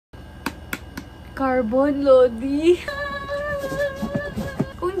Carbon, Lodi.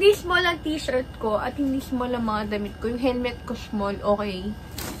 Kung hindi small ang t-shirt ko at hindi small ang mga damit ko, yung helmet ko small, okay.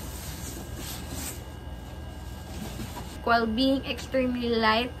 While being extremely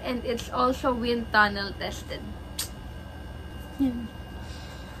light and it's also wind tunnel tested. Yan.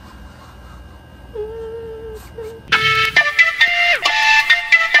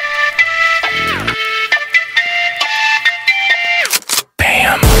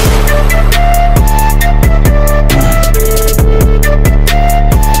 Bam!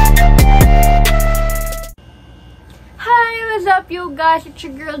 What's up, you guys? It's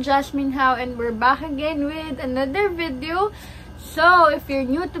your girl Jasmin Jao and we're back again with another video. So if you're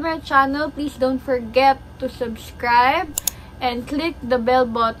new to my channel, please don't forget to subscribe and click the bell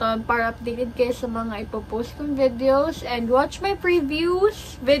button para updated kayo sa mga ipopost kong videos, and watch my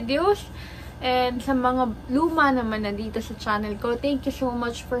previews videos. And sa mga luma naman na dito sa channel ko, thank you so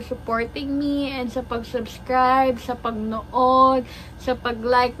much for supporting me and sa pag-subscribe, sa pag-nood, sa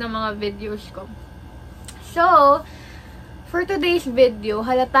pag-like ng mga videos ko. So for today's video,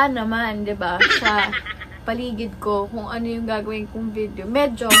 halata naman, 'di ba, sa paligid ko kung ano yung gagawin kong video.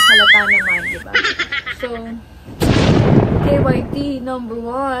 Medyo halata naman, 'di ba? So, KYT number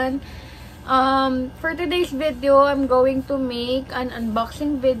 1. For today's video, I'm going to make an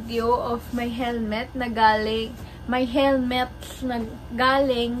unboxing video of my helmets na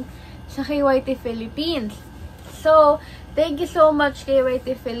galing sa KYT Philippines. So, thank you so much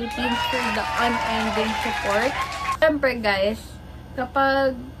KYT Philippines for the unending support. Siyempre guys,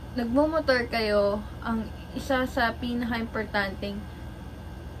 kapag nagmumotor kayo, ang isa sa pinaka-importanting,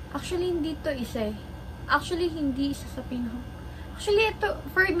 actually hindi ito,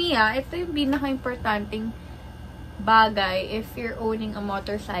 for me ito yung pinaka-importanting bagay if you're owning a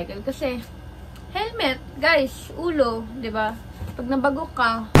motorcycle. Kasi, helmet, guys, ulo, 'di ba? Pag nabagok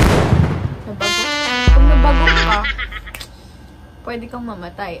ka, pwede kang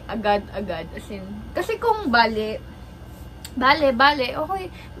mamatay. Agad-agad. As in, kasi kung bale,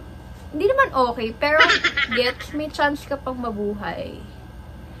 okay. Hindi naman okay, pero gets, may chance ka pang mabuhay.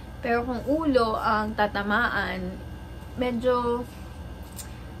 Pero kung ulo ang tatamaan, medyo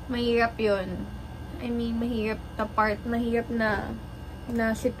mahirap yun. I mean, mahirap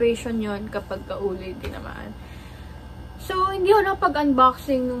na situation yon kapag ulo yung tinamaan. So, hindi ako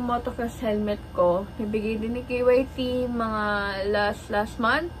nakapag-unboxing ng motocross helmet ko. Nabigay din ni KYT mga last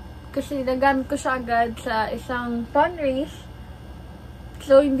month. Kasi nagamit ko siya agad sa isang fun race.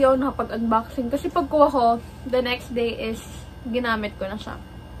 So, hindi ako nakapag-unboxing. Kasi pagkuha ko, the next day is ginamit ko na siya.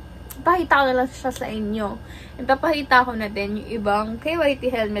 Papahita ko na lang siya sa inyo. And papahita ko na din yung ibang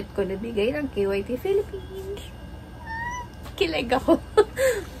KYT helmet ko na bigay ng KYT Philippines. Kilig ako.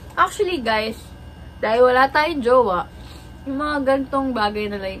 Actually, guys, dahil wala tayong jowa, yung mga gantong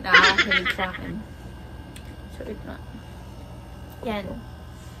bagay na lang nakakakilig sa akin. So, ito na. Yan.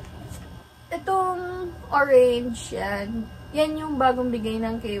 Itong orange, yan. Yan yung bagong bigay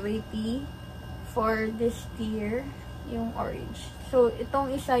ng KYT for this tier. Yung orange. So,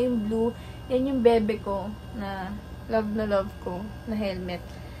 itong isa yung blue. Yan yung bebe ko na love ko na helmet.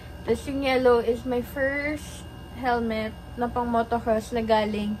 Tapos yung yellow is my first helmet na pang motocross na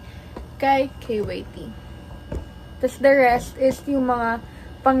galing kay KYT. Tapos the rest is yung mga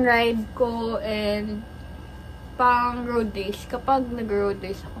pang-ride ko and pang-road race kapag nag-road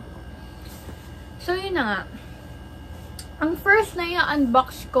race ako. So, yun na nga. Ang first na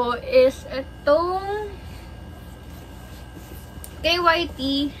i-unbox ko is itong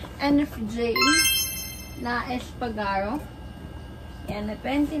KYT NFJ na Espargaro. Yan, na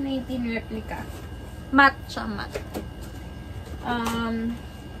 2019 replica. Matte siya, matte.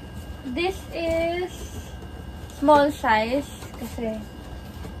 This is small size kasi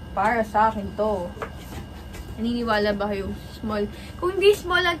para sa akin to. Naniniwala ba kayo? Small. Kung hindi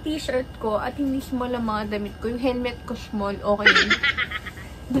small ang t-shirt ko at hindi small ang mga damit ko, yung helmet ko small, okay.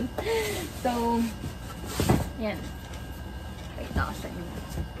 So, yan. Pakita ko sa inyo.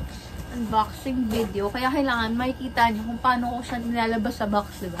 Unboxing video. Kaya kailangan makikita nyo kung paano ko siya nilalabas sa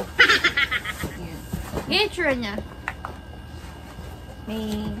box, diba? Yan. Yan yung tsura niya.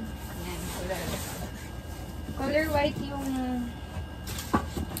 May, yan, color white yung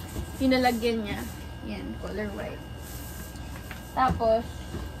nalagyan niya. Yan, color white. Tapos,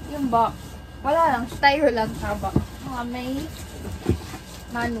 yung box. Wala lang, styro lang sa box. May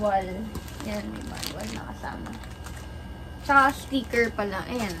manual. Yan, may manual na kasama. Tsaka sticker pala.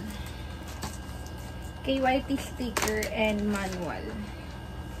 Ayan. KYT sticker and manual.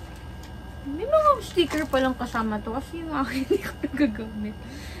 May mga sticker palang kasama to kasi yung akin hindi ko nagagamit.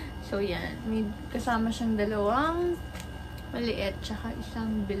 So, yan. May kasama siyang dalawang maliit, tsaka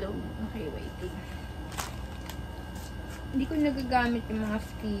isang bilog na KYT. Hindi ko nagagamit yung mga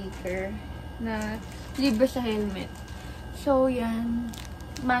sticker na libre sa helmet. So, yan.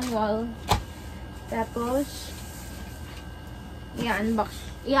 Manual. Tapos, i-unbox.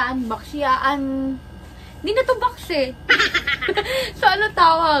 Hindi na to box eh. So, ano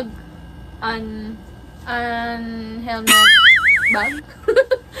tawag? Helmet bag?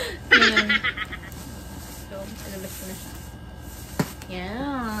 Yan. So, alabas ko na siya.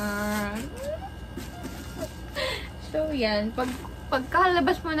 Yan. So, yan.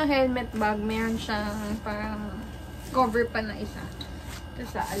 Pagkalabas mo ng helmet bag, meron siyang parang cover pa na isa.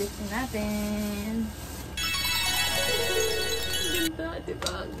 Tapos, aalisin natin. Ganda,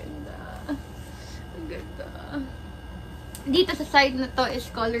 diba? Ganda. Ang ganda. Dito sa side na to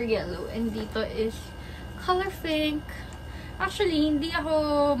is color yellow. And dito is color pink. Actually, hindi ako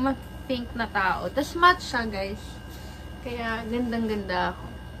ma-pink na tao. Tapos match siya, guys. Kaya, gandang-ganda ako.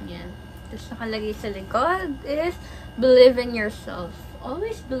 Yan. Tapos nakalagay sa likod is believe in yourself.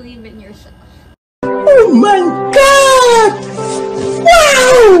 Always believe in yourself. Oh my God!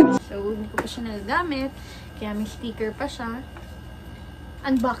 Wow! So, hindi ko pa siya nagagamit. Kaya may sticker pa siya.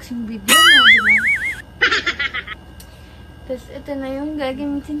 Unboxing video na, diba? Tapos, ito na yung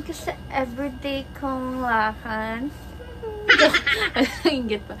gagamitin ko sa everyday kong lakad.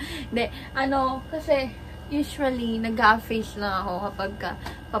 Ingit pa. Hindi, kasi, usually, nag-face na ako kapag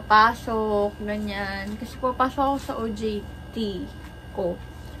papasok, ganyan. Kasi papasok ako sa OJT ko,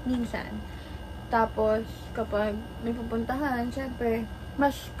 minsan. Tapos, kapag may pupuntahan, syempre,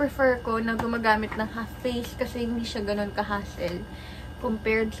 mas prefer ko na gumagamit ng half face kasi hindi siya ganun ka-hassle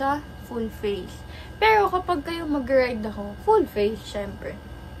compared sa full face. Pero kapag kayo mag-ride ako, full face, syempre.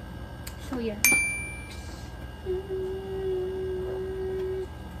 So, yan.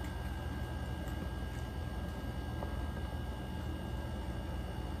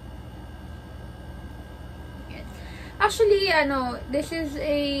 Actually, this is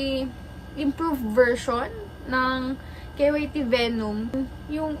a improved version ng KYT Venom.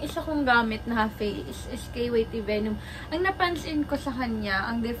 Yung isa kong gamit na half face is KYT Venom. Ang napansin ko sa kanya,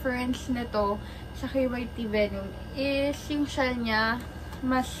 ang difference nito sa KYT Venom is yung shell niya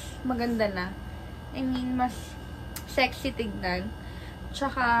mas maganda na. I mean, mas sexy tignan.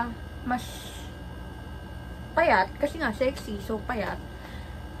 Tsaka, mas payat. Kasi nga, sexy. So, payat.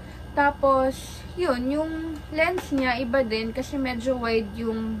 Tapos, yun, yung lens niya, iba din. Kasi medyo wide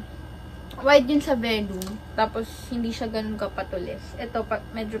yun sa Venom. Tapos, hindi siya ganun kapatulis. Ito,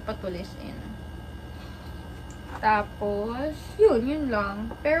 medyo patulis. Ayan. Tapos, yun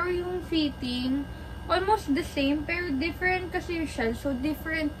lang. Pero yung fitting, almost the same. Pero different kasi yung shell. So,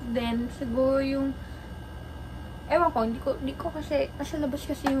 different din. Siguro yung, ewan ko, hindi ko kasi, nasa labas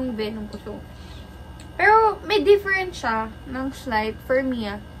kasi yung Venom ko. So, pero, may different siya ng slight for me,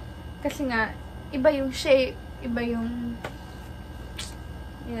 Kasi nga, iba yung shape, iba yung,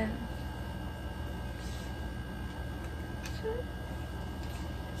 yan.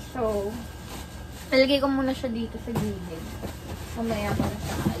 So, nalagay ko muna siya dito sa gilid. Mamaya ko na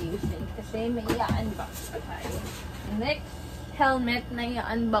siya ayusin. Kasi may i-unbox pa tayo. Next helmet na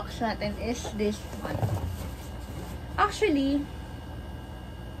i-unbox natin is this one. Actually,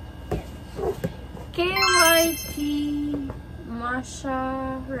 KYT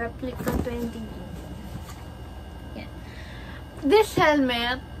Masha Replica 20. Yan. This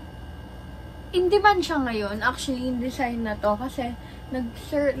helmet, in demand siya ngayon. Actually, yung design na to. Kasi,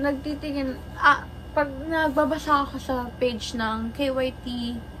 nagtitingin, pag nagbabasa ako sa page ng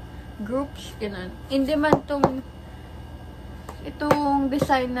KYT groups, ganun. In demand itong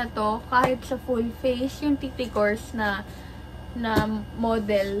design na to, kahit sa full face, yung titikors na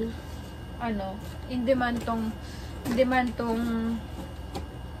model, in demand tong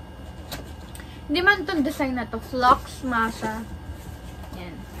design na to, Flux Masha.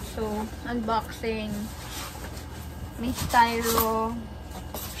 Yan. So, unboxing. May styro.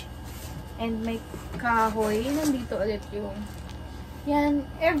 And may kahoy. Nandito ulit yung, yan.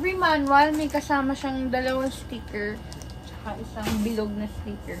 Every manual, may kasama siyang dalawang sticker. Tsaka isang bilog na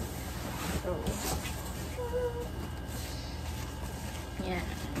sticker. So, yan.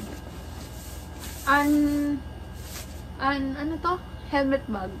 Ano to? Helmet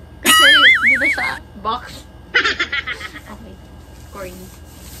bag. Kasi, di ba siya box? Okay. Corny.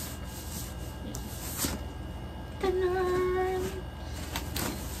 Tanan!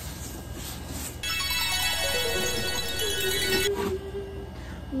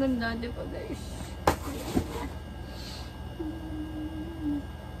 Ang ganda, di ba, guys?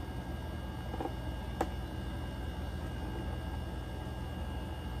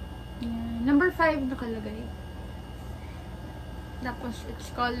 Yan. Number 5 nakalagay. Tapos,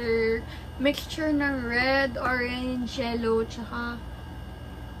 it's color mixture ng red, orange, yellow, tsaka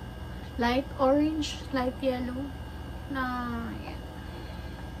light orange, light yellow. Na, yan.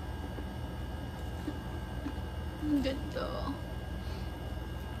 Ang ganda.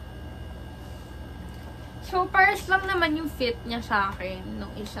 So, pares lang naman yung fit niya sa akin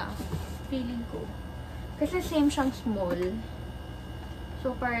nung isa. Feeling ko. Kasi same siyang small.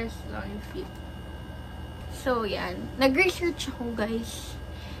 So, pares lang yung fit. So, yan. Nag-research ako, guys.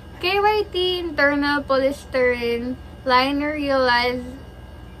 KYT internal polystyrene liner realized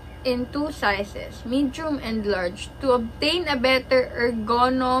in 2 sizes, medium and large, to obtain a better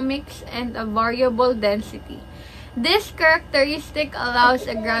ergonomics and a variable density. This characteristic allows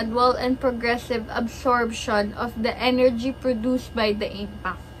a gradual and progressive absorption of the energy produced by the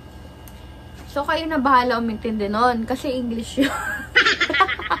impact. So, kayo na bahala umintindi nun, kasi English yun.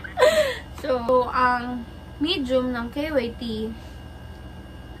 So, ang medium ng KYT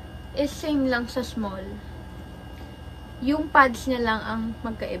is same lang sa small. Yung pads niya lang ang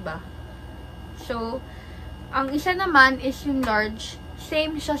magkaiba. So, ang isa naman is yung large.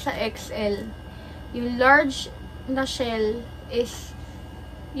 Same siya sa XL. Yung large na shell is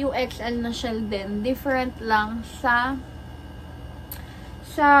yung XL na shell din. Different lang sa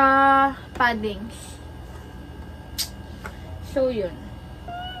paddings. So, yun.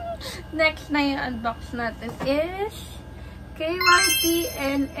 Next na yung unbox natin is KYT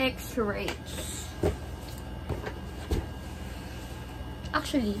NX Race.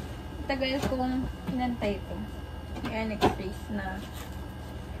 Actually, tagal kong inantay ito. Yung NX Race na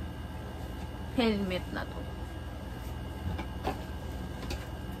helmet na to.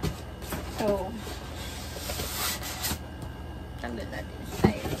 So, tanggal natin yung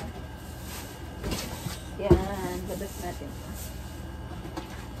style. Yan, labas natin ito.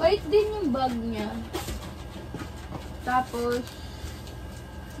 White din yung bag niya. Tapos,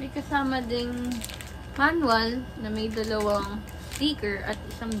 may kasama ding manual na may 2 sticker at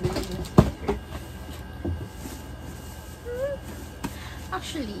isang blue na sticker.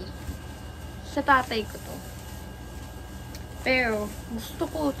 Actually, sa tatay ko to. Pero, gusto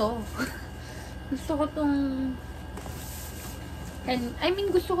ko to. Gusto ko tong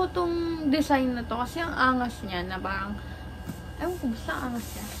gusto ko tong design na to kasi ang angas niya na parang ewan ko, basta angas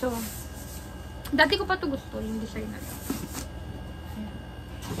niya. So, dati ko pa to gusto, yung design na to.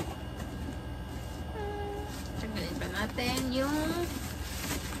 Tanggalin pa natin yung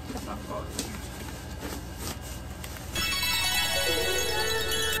kapakol.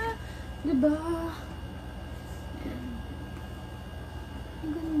 Diba?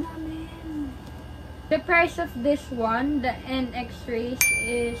 Ang ganda, men. The price of this one, the NX Race,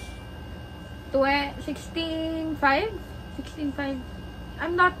 is 16.5? 16.5.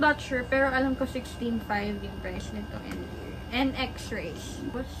 I'm not that sure, pero alam ko 16.5 yung price nito. NX Race.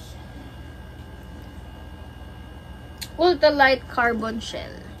 Ultralight carbon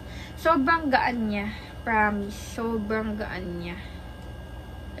shell. Sobrang gaan niya. Promise. Sobrang gaan niya.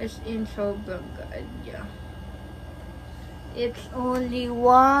 As in, sobrang gaan niya. It's only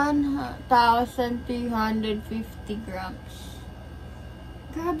 1,350 grams.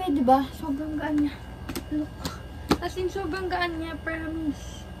 Grabe, diba? Sobrang gaan niya. Look. As in, sobrang gaan niya,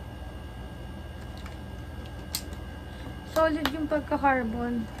 promise. Solid yung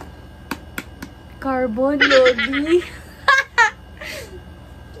pagka-carbon. Carbon, Lodi.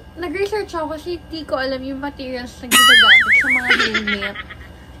 Nag-research ako kasi di ko alam yung materials na ginagamit sa mga helmet.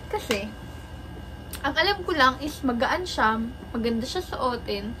 Kasi, ang alam ko lang is magaan siya, maganda siya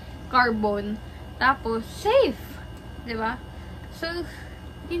suotin, carbon, tapos safe. Diba? So,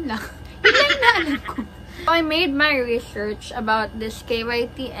 yun lang. Yun lang na alam ko. I made my research about this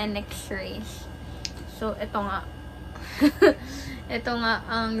KYT NX Race. So, ito nga. Ito nga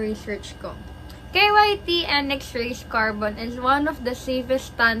ang research ko. KYT NX Race Carbon is one of the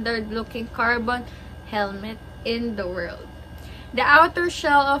safest standard-looking carbon helmet in the world. The outer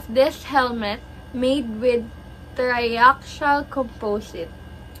shell of this helmet made with triaxial composite.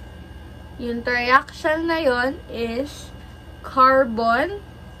 Yung triaxial na yon is carbon,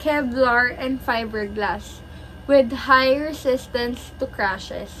 Kevlar, and fiberglass with high resistance to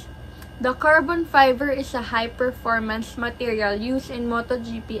crashes. The carbon fiber is a high-performance material used in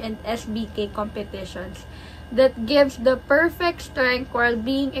MotoGP and SBK competitions that gives the perfect strength while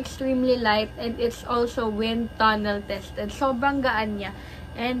being extremely light, and it's also wind tunnel tested. Sobrang gaan niya.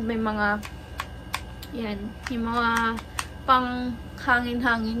 And may mga, yan, yung mga pang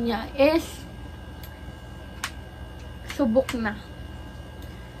hangin-hangin niya is subok na.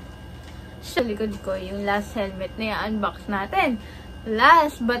 Sa likod ko, yung last helmet na i-unbox natin.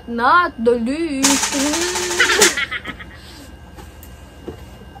 Last but not the least.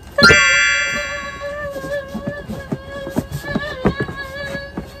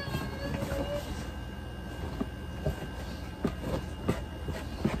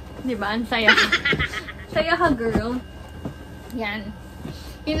 Diba? Ang saya ka. Saya ka, girl. Yan.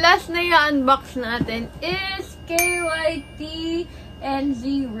 Yung last na i-unbox natin is KYT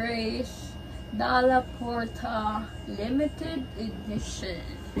NZ Race Dalla Porta Limited Edition.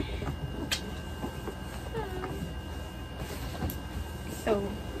 So,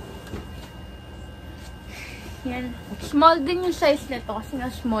 yan. Small din yung size nito kasi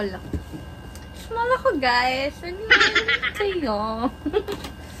nga small ako. Small ako, guys. Ano yun kayo?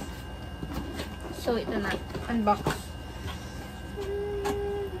 So, ito na. Unbox.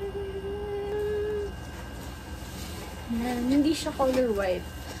 Yan. Hindi siya color white.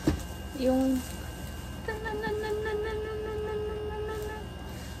 Yung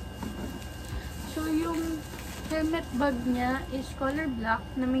so, yung helmet bag niya is color black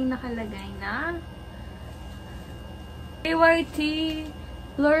na may nakalagay na KYT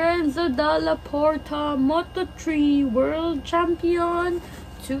Lorenzo Dalla Porta Moto3 World Champion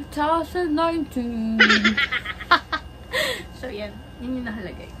 2019. So, yan. Yan yung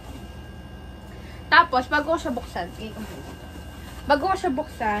nakalagay. Tapos, bago ko siya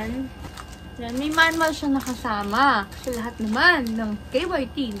buksan, yan, may manual siya nakasama. Kasi lahat naman ng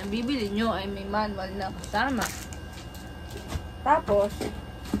KYT na bibili nyo ay may manual na kasama. Tapos,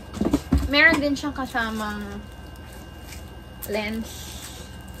 meron din siyang kasamang lens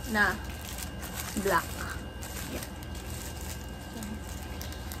na black. Yan.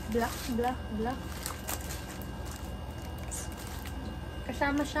 Black.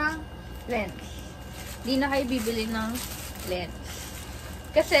 Kasama siyang lens. Di na kayo bibili ng lens.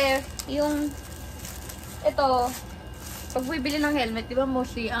 Kasi, yung ito, pag bibili ng helmet, di ba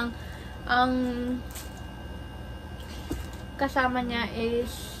mostly, ang kasama niya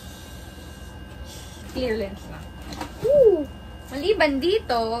is clear lens na. Woo! Maliban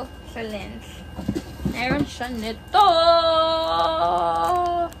dito, sa lens, meron siya nito!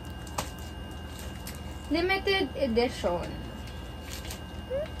 Limited edition.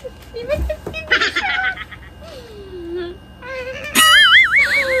 Limited edition!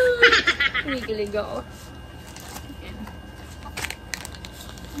 Kinikilig ako.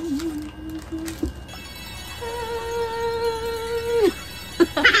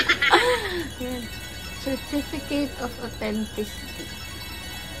 Yan. Certificate of Authenticity.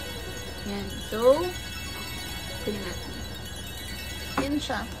 Yan. So, tingnan natin. Yan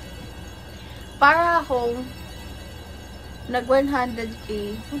siya. Para akong nag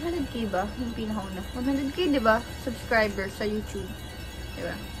 100k. 100k ba? Yung pinakauna. 100k, diba? Subscribers sa YouTube.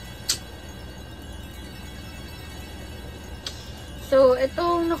 Diba? So,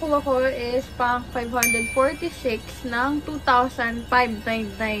 itong nakuha ko is pang 546 ng 2,599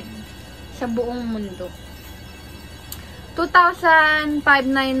 sa buong mundo. 2,599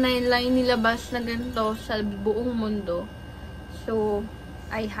 lang nilabas na ganito sa buong mundo. So,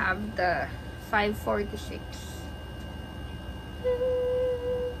 I have the 546.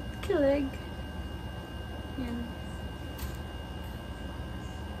 Kilig. Yan.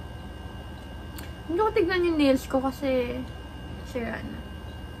 Hindi ko tignan yung nails ko kasi sira na.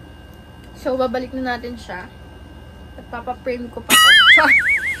 So, babalik na natin siya. At papaprint ko pa ito.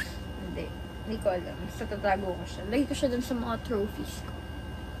 Hindi ko alam. Basta tatago ko siya. Lagay ko siya dun sa mga trophies ko.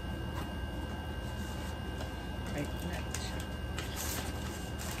 Right, nice.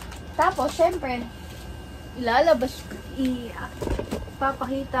 Tapos, syempre, ilalabas ko,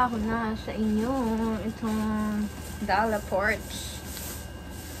 papakita ko na sa inyo itong Dalla Ports.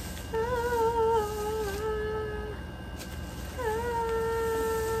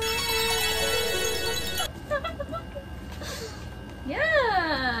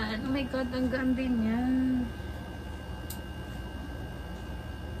 Yan! Oh my God, ang ganda niya.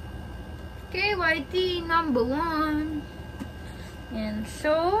 KYT number 1. Yan.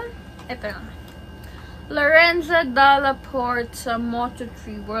 So, ito lang. Lorenzo Dalla Porta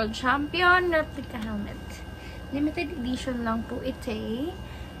Moto3 World Champion replica helmet. Limited edition lang po ito eh.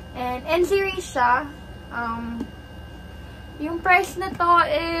 And N-series siya. Yung price na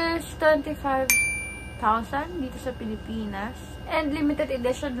to is 25,000 dito sa Pilipinas. And limited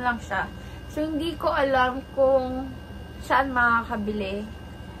edition lang siya. So, hindi ko alam kung saan makakabili.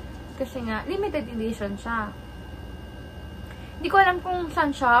 Kasi nga, limited edition siya. Hindi ko alam kung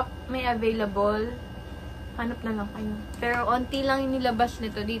saan shop may available. Hanap na lang kayo. Pero, onti lang yung nilabas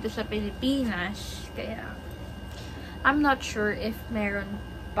nito dito sa Pilipinas. Kaya, I'm not sure if meron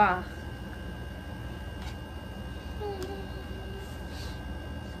pa.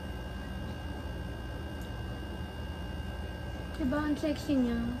 Diba? Ang sexy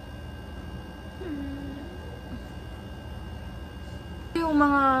niya. Yung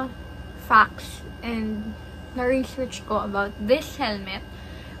mga facts and na-research ko about this helmet,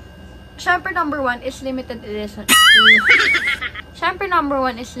 Syempre, number 1 is limited edition. Syempre, number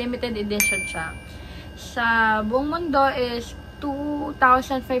 1 is limited edition siya. Sa buong mundo is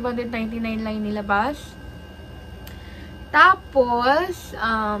 2,599 lang nilabas. Tapos,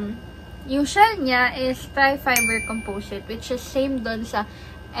 yung shell niya is tri-fiber composite, which is same doon sa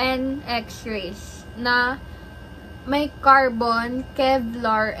NX race na may carbon,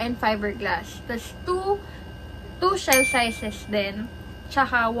 Kevlar, and fiberglass. Tapos, two shell sizes din.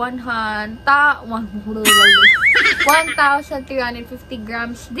 Tsaka 1,350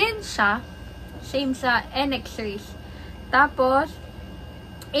 grams din siya. Same sa NX race. Tapos,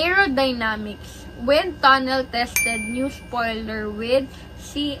 aerodynamics. Wind tunnel tested new spoiler with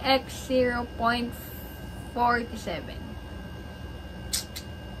CX 0.47.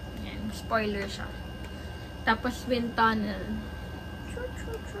 Yan, spoiler siya. Tapos, wind tunnel.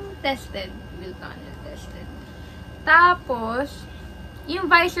 Tested. Wind tunnel tested. Tapos, yung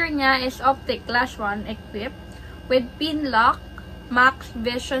visor niya is optic class 1 equipped with pin lock, max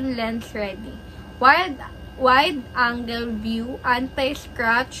vision lens ready. Wide angle view,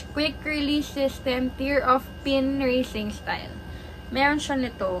 anti-scratch, quick release system, tear off pin racing style. Meron siya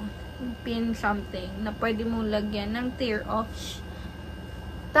nito, pin something, na pwede mong lagyan ng tear offs.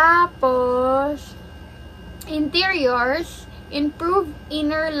 Tapos, interiors, improved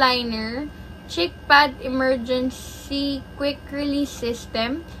inner liner, chick pad emergency quick release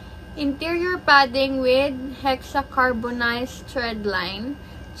system, interior padding with hexacarbonized thread line,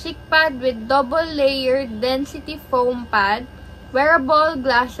 chick pad with double layered density foam pad, wearable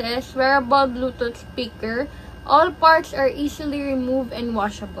glasses, wearable Bluetooth speaker. All parts are easily removed and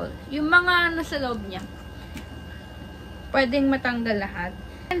washable. Yung mga nasa loob niya, pwedeng matanggal lahat.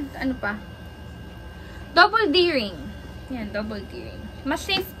 And ano pa? Double D-ring. Yan, double D-ring. Mas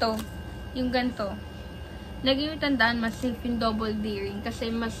safe to. Yung ganito. Lagi yung tandaan, mas safe yung double D-ring. Kasi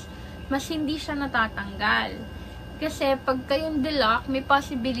mas hindi siya natatanggal. Kasi pag kayong delock, may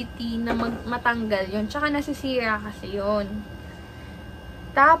possibility na matanggal yun. Tsaka nasisira kasi yun.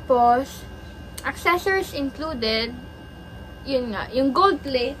 Tapos, accessories included, yun nga, yung gold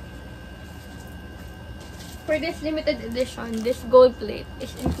plate. For this limited edition, this gold plate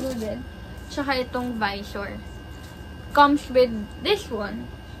is included. Tsaka itong visor. Comes with this one.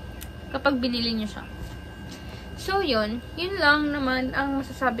 Kapag binili nyo siya. So, yun lang naman ang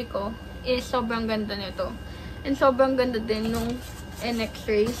masasabi ko is sobrang ganda nito. And sobrang ganda din nung NX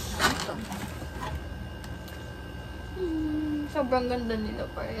race. Ito. Sobrang ganda nila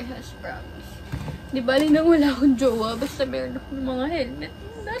parehas, promise. Di bali nang wala akong jowa, basta meron akong mga helmet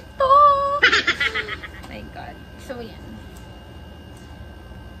na to. My God. So, yan.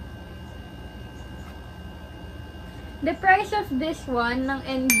 The price of this one ng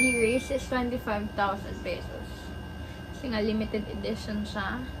NG race is 25,000 pesos. Kasi nga limited edition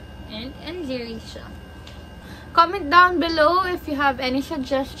siya. And NG race siya. Comment down below if you have any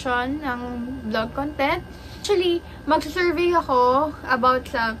suggestion ng vlog content. Actually, magsasurvey ako about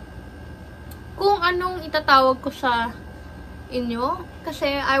sa kung anong itatawag ko sa inyo.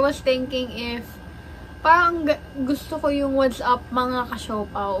 Kasi I was thinking if parang gusto ko yung what's up mga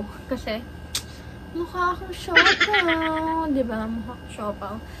ka-siopaw. Kasi mukha akong siopaw. Diba? Mukha akong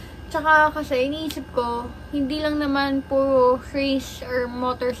siopaw. Tsaka kasi iniisip ko, hindi lang naman puro race or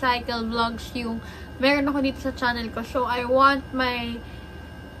motorcycle vlogs yung meron ako dito sa channel ko. So, I want my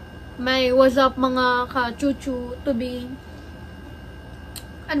what's up mga ka-chuchu to be,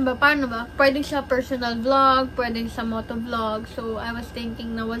 ano ba, paano ba? Pwedeng sa personal vlog, pwedeng sa moto vlog. So, I was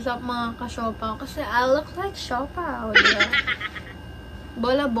thinking na what's up mga ka-siopaw. Kasi I look like siopaw, diba?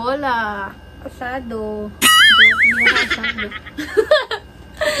 Bola-bola. Asado. Hindi ako asado.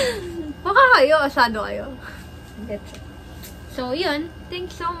 Baka kayo, asado kayo. Get you. So, yun. Thank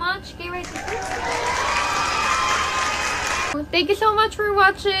you so much, KYT. Thank you so much for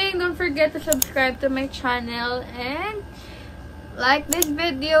watching. Don't forget to subscribe to my channel and like this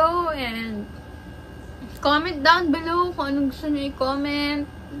video and comment down below kung anong gusto nyo i-comment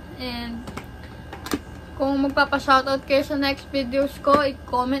and kung magpapa-shoutout kayo sa next videos ko,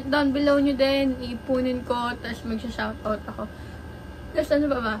 i-comment down below nyo din. Iipunin ko, tapos magsha-shoutout ako. Tapos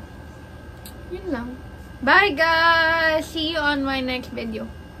ano ba? Yun lang. Bye guys! See you on my next video.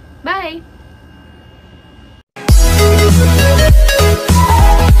 Bye!